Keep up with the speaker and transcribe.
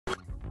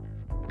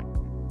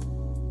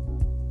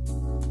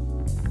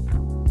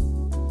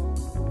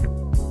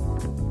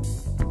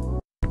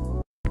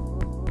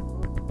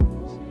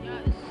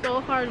So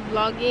hard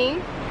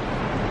vlogging.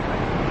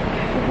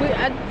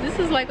 This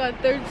is like our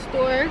third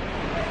store,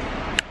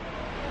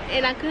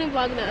 and I couldn't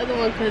vlog the other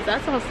one because I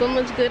saw so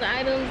much good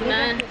items and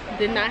I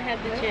did not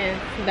have the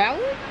chance. That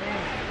one?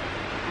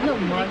 No,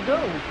 Mondo.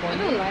 I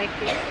don't like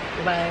it.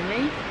 Buy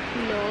me?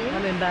 No.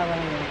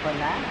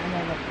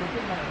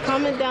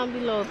 Comment down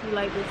below if you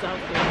like this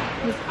outfit,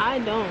 because I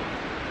don't.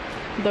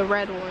 The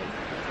red one,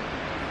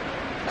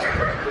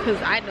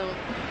 because I don't.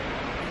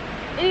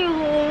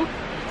 Anywho.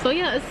 So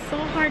yeah, it's so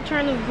hard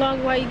trying to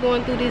vlog while you're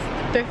going through this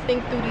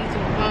thrifting through these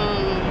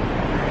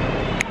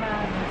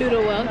through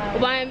the well.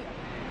 But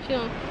she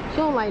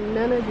don't like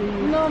none of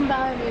these. No,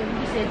 but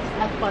you said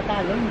at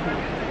pantalon.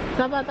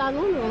 Sa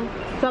pantalon no?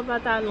 Sa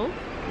pantalon?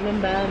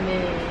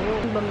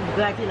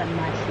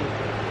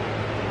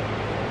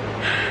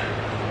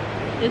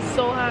 It's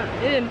so hard.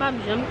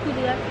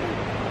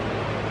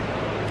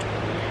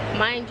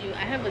 Mind you,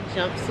 I have a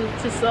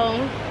jumpsuit to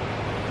sew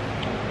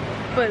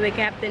for the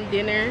captain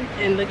dinner,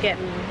 and look at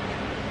me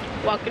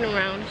walking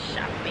around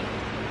shopping.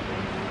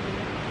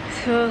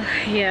 So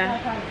yeah,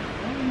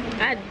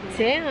 god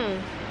damn.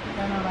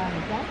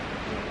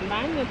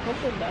 Mine with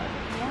purple dot.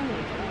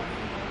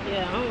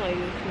 Yeah, I don't like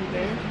this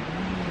either.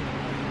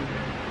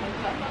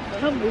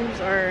 Her boobs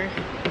are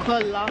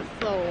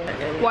colossal.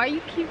 Why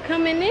you keep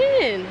coming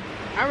in?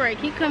 All right,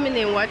 keep coming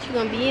in. Watch, you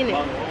gonna be in it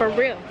for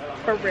real,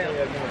 for real.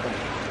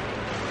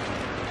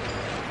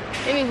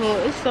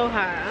 Anywho, it's so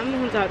hot. I'm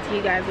gonna talk to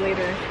you guys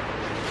later.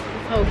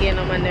 This whole getting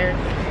on my nerves.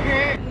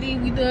 Apparently,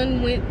 we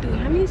done went through.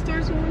 How many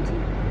stores we went to?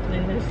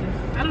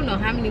 I don't know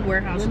how many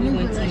warehouses we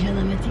went to.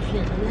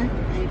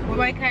 What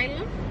about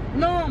Kylie?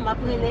 No,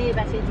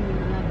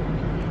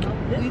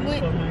 we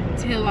went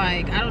to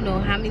like, I don't know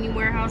how many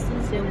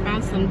warehouses and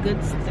found some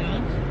good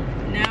stuff.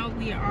 Now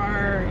we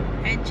are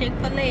at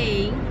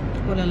Chick-fil-A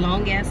with a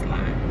long ass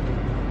line.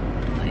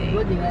 Like,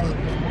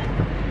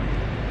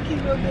 keep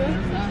going.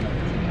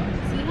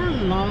 See how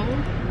long?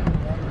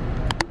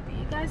 Do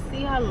you guys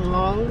see how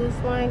long this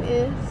line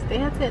is? They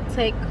had to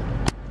take.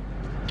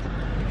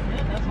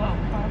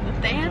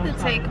 They had to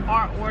take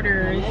our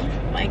orders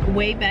like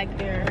way back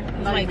there.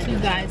 There's like two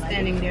guys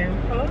standing there.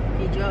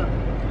 Good job.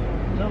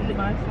 Don't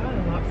buy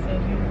sidewalk, so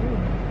you will.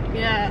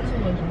 Yeah. Too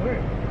much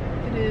work.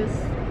 It is.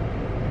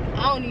 I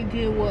only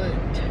did what,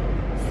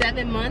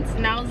 7 months,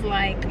 and I was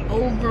like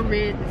over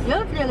it.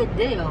 Eu falei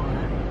dele,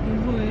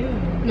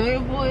 No,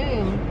 eu vou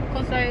eu.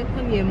 Consegue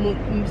comer.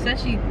 Se a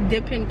gente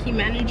depende que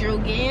manager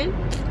again,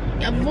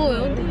 eu vou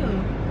eu.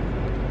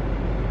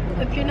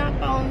 If you're not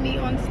following me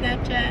on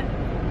Snapchat,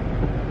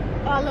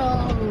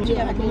 follow.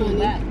 Yeah,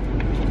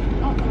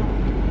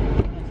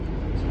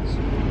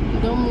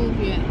 Don't move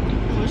yet.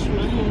 Wash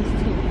my hands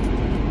too.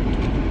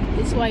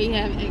 This is why you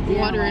have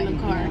water in the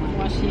car.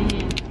 Wash your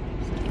hands.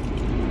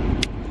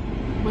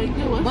 But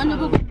you what's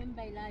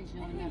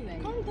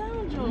Calm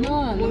down, Joe.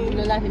 No,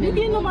 You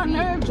getting on my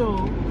nerve,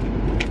 Joe.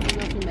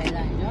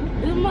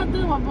 It's my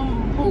thing.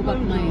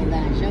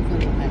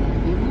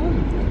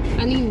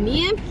 I need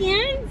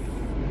napkins.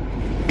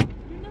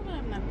 You never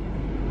have nothing.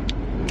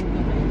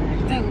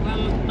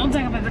 Don't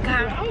talk about the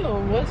car. I don't know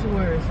what's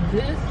worse,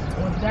 this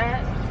or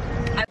that.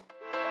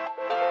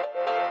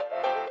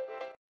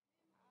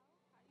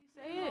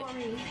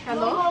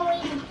 Hello?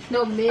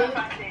 No,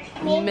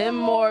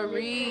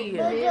 Memory. Memory.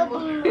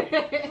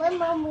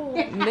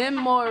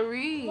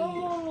 Memory.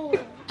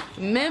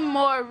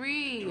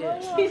 Memory.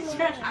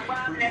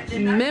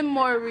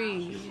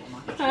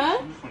 Huh?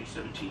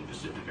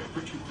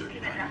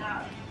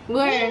 Leave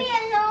Where? me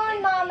alone,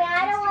 Mommy. I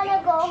don't want to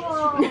go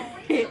home.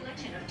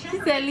 She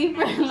said leave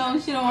her alone.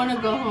 She don't want to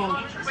go home.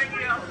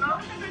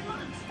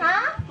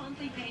 Huh?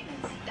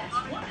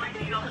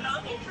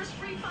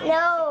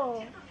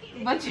 No.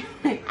 But you,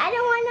 I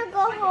don't want to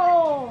go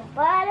home.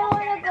 But I don't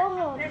want to go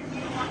home.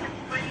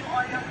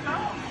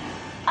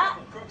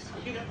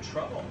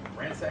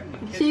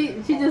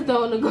 she just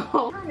don't want to go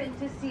home.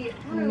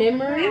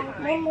 Memory?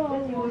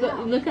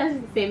 Look how she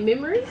say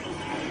memory.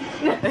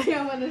 She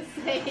don't want to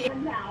say it.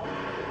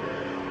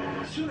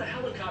 Soon a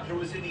helicopter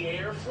was in the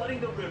air, flooding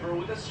the river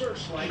with a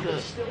searchlight.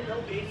 There's still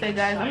no baby. Say,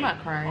 guys, I'm not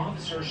crying.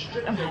 Officers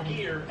stripped their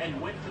gear and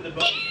went for the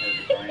boat.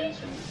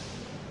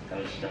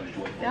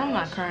 I'm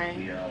not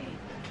crying.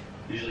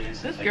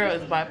 This girl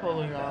is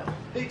bipolar, y'all.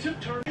 They took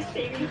turns.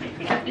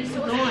 It's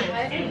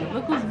going.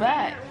 Look who's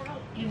back.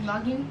 You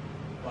vlogging?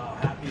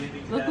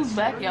 Look who's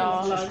back,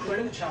 y'all.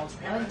 The child's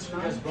parents, who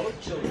has both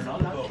children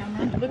on the boat.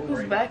 Look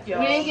who's back, You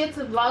y'all. didn't get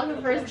to vlog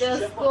the first day of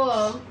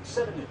school.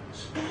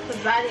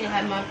 Because I didn't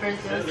have my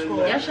first day of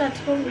school. Y'all should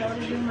have told me I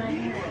was doing my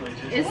hair.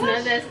 It's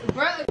not that.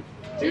 Bro,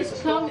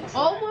 just tell me.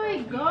 Oh my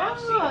god.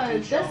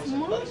 That's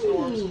money.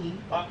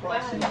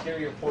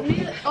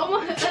 Oh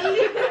my god.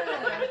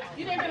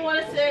 You didn't even want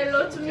to say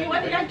hello to me.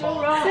 What did I do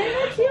wrong? Say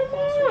hello to your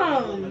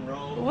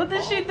mom. What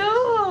did she do?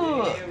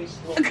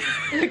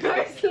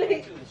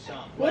 Firstly,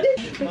 What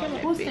is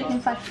who's taking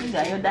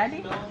FamousGal? Your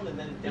daddy?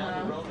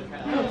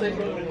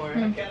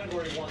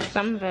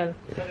 Samvel.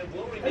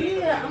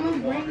 Yeah, I'm gonna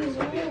bring this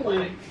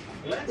home.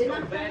 They're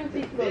not trying to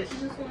pick you up. She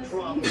just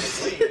want to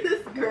see you.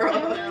 This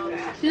girl.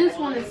 She just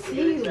want to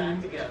see you.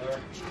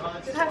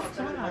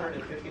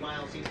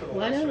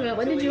 Whatever.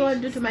 What did you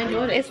want to do to my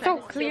daughter? It's so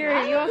clear.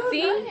 You don't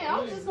see? I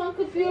was just so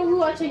confused. We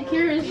watching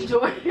Curious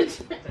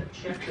George.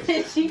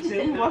 And she just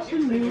didn't watch the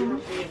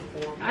news.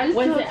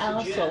 When's it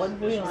also? What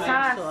do you want?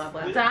 Stop.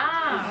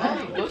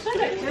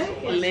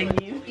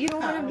 You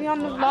don't want to be on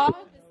the vlog?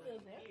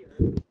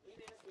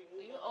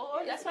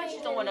 Oh, that's why she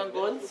don't want to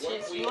go.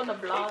 She on the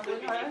blog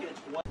with her.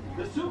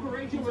 The super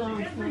agent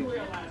was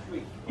everywhere last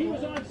week. He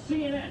was on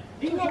CNN.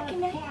 He was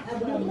on Fox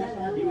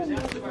News. He was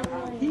asked about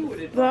how he would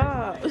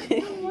advise.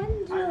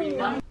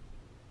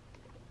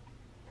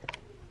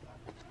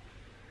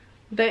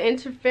 The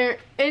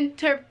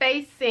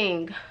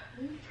interfacing.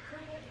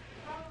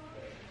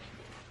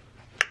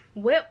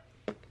 Whip.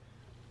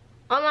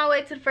 On my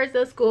way to the first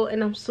day of school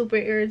and I'm super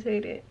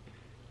irritated.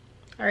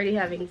 I already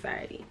have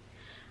anxiety.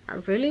 I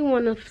really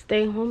want to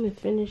stay home and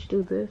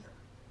do this.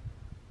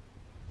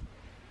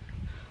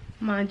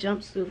 My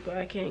jumpsuit, but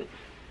I can't.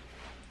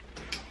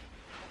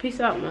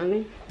 Peace out,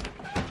 mommy.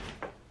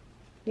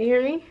 You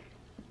hear me?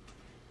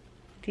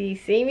 Do you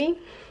see me?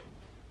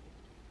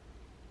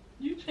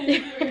 You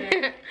changed your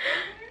hair.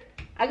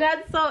 I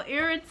got so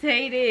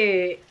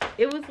irritated.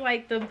 It was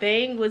like the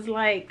bang was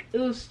like, it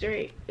was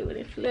straight. It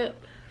wouldn't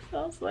flip. So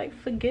I was like,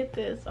 forget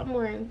this. I'm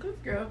wearing. This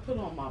girl put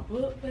on my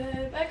book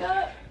bag. Back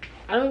up.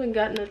 I don't even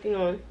got nothing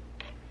on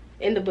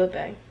in the book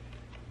bag.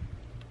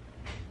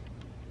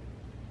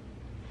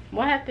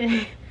 What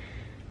happened?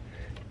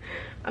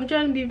 I'm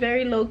trying to be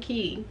very low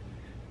key.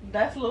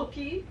 That's low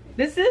key.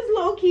 This is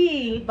low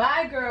key.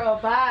 Bye, girl.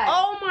 Bye.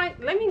 Oh my,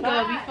 let me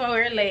go before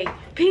we're late.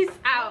 Peace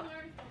out.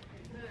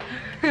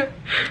 I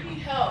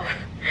need help.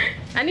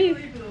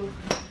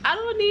 I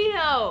don't need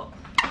help.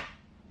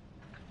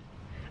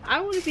 I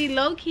want to be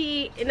low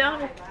key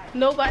and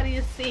nobody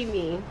will see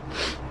me.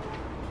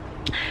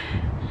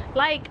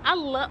 Like, I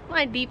love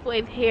my deep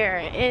wave hair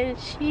and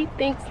she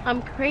thinks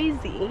I'm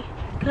crazy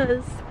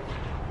because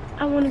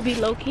I want to be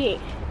low key.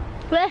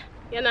 But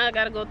you know, I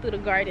gotta go through the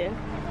garden.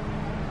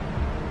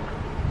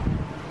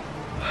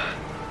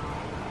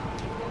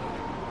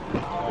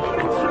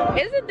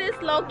 Isn't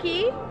this low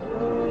key?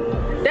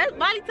 That's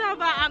Molly talking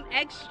about I'm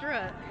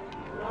extra.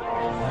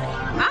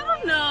 I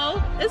don't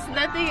know. It's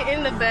nothing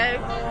in the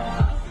bag.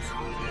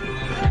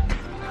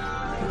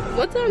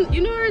 What's on?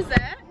 You know where it's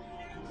at?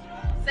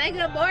 Say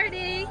good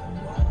morning.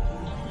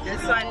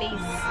 That's my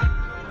niece.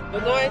 We're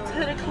going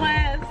to the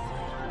class.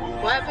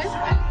 What happened?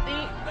 I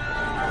think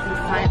the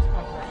science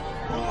complex.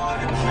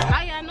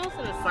 Oh yeah, I know it's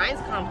in the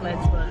science complex,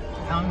 but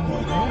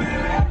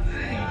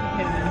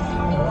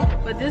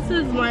but this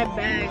is my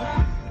bag.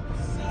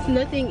 There's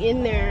nothing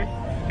in there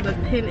but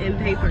pen and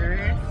paper.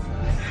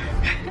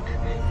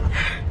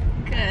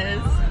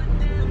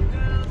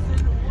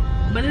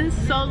 But it's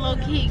so low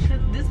key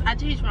because this I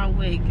changed my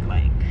wig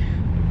like.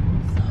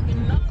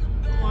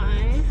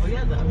 Why? Oh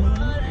yeah, the other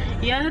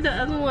one. Yeah, I had the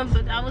other one,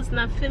 but I was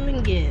not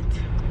feeling it.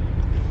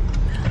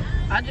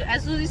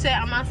 As soon as you say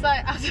I'm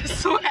outside, I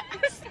just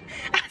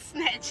I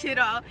snatch it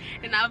off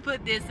and I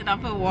put this and I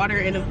put water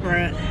in the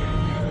front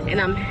and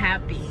I'm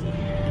happy.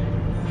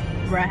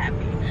 Real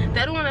happy.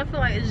 The other one I feel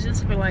like is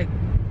just for like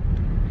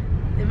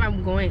if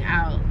I'm going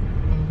out,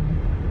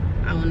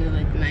 I want to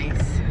look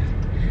nice.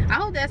 I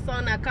hope that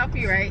song not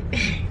copyright.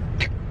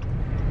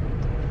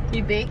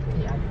 You think?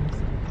 Yeah.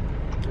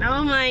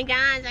 Oh my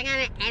gosh, I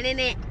gotta edit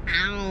it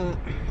out.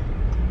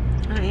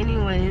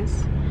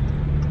 Anyways,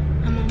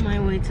 I'm on my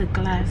way to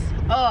class.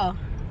 Oh,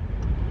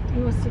 He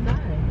wants to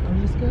die.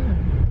 I'm just good.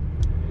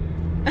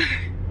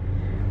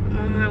 I'm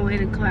on my way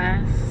to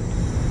class,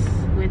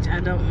 which I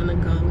don't want to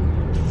go,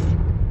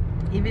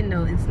 even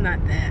though it's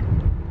not that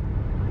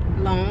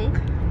long.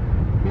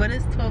 What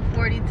is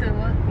 12:40 to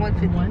what?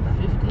 1:50.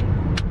 150.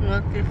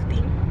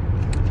 150.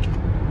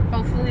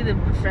 Hopefully the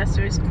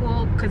professor is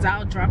cool, cause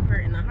I'll drop her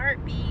in a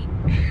heartbeat.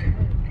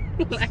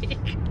 Like,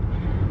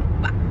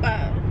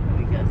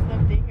 we got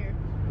something here.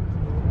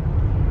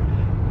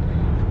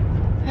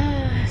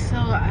 So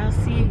I'll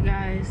see you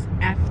guys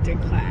after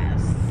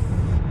class.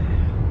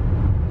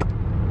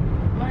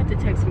 I have to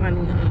text my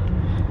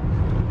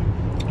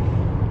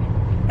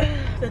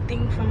the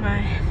thing for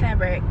my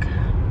fabric.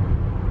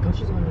 Oh,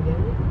 she's going to get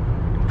it?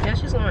 Yeah,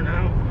 she's going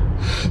out.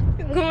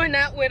 Going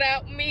out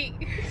without me.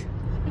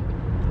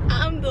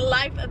 I'm the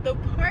life of the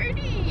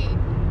party.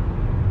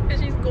 And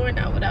she's going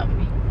out without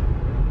me.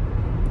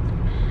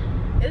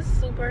 It's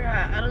super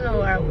hot. I don't know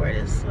why I wear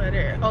this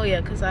sweater. Oh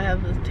yeah, because I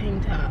have this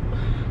tank top.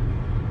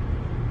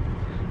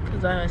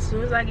 Because as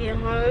soon as I get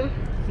home,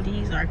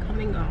 these are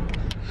coming off.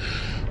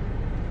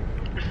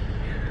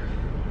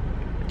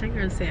 That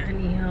girl said I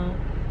need help.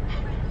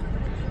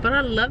 But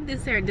I love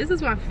this hair. This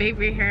is my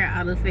favorite hair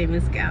out of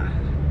FamousGal.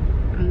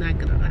 I'm not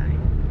gonna lie.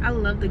 I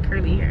love the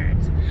curly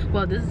hairs.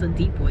 Well, this is a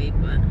deep wave,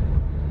 but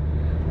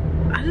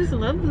I just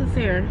love this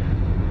hair.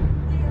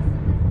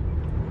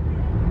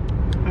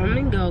 I'm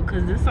gonna go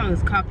because this song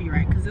is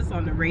copyright because it's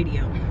on the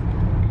radio.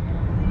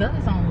 The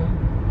other song.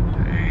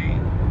 Alright.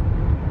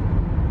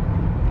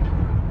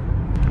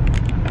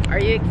 Are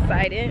you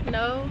excited?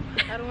 No,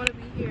 I don't want to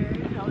be here.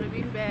 I want to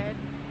be in bed.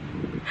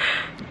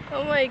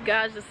 Oh my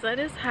gosh, the sun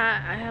is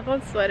hot. I have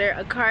on sweater.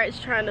 A car is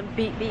trying to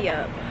beat me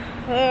up.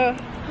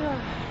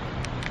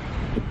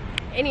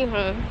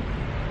 Anyhow,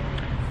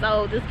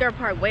 so this girl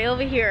parked way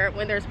over here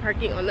when there's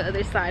parking on the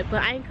other side,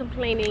 but I ain't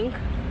complaining.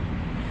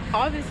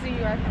 Obviously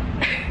you are,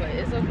 but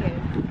it's okay.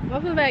 My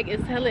bag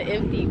is hella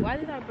empty. Why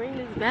did I bring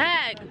this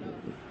bag?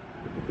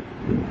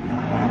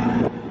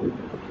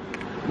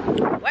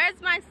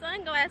 Where's my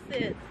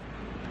sunglasses?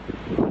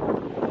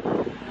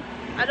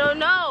 I don't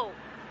know.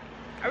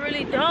 I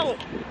really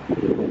don't.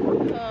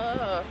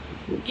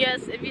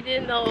 Yes, if you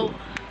didn't know,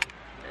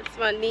 it's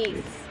my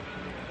niece.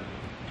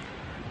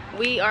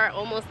 We are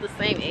almost the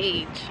same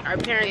age. Our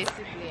parents,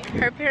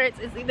 her parents,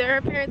 is either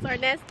her parents are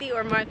nasty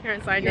or my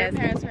parents are nasty.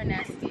 Your parents are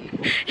nasty.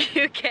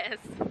 You guess.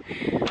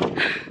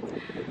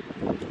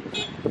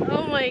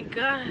 Oh my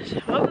gosh,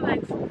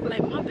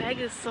 my bag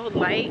is so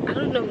light. I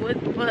don't know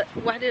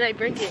why did I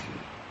bring it?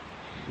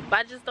 But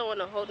I just don't want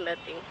to hold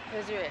nothing.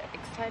 Because you're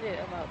excited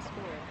about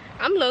school.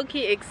 I'm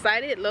low-key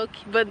excited,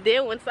 low-key, but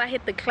then once I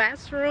hit the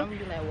classroom, I'm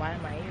gonna be like, why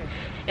am I here?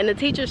 And the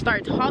teacher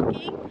start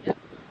talking,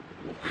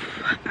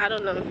 I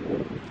don't know.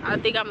 I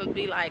think I'm gonna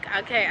be like,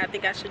 okay, I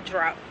think I should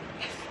drop.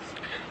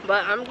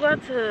 But I'm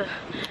going to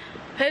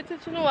pay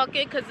attention to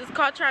walking because this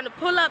car trying to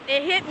pull up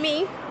and hit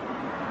me.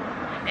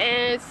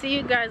 And see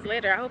you guys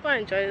later. I hope I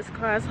enjoy this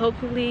class.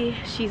 Hopefully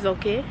she's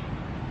okay.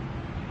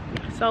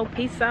 So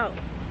peace out.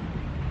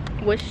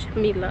 Wish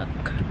me luck,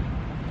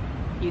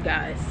 you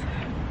guys.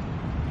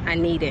 I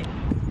need it.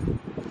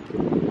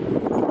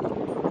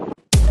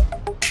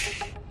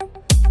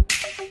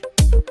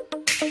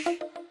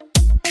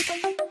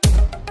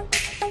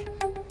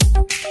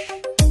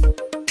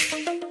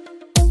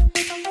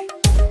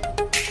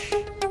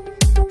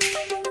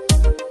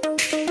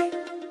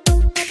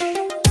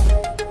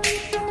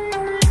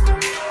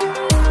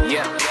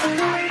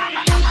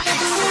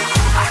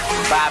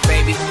 Bye,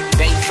 baby.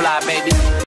 They fly, baby.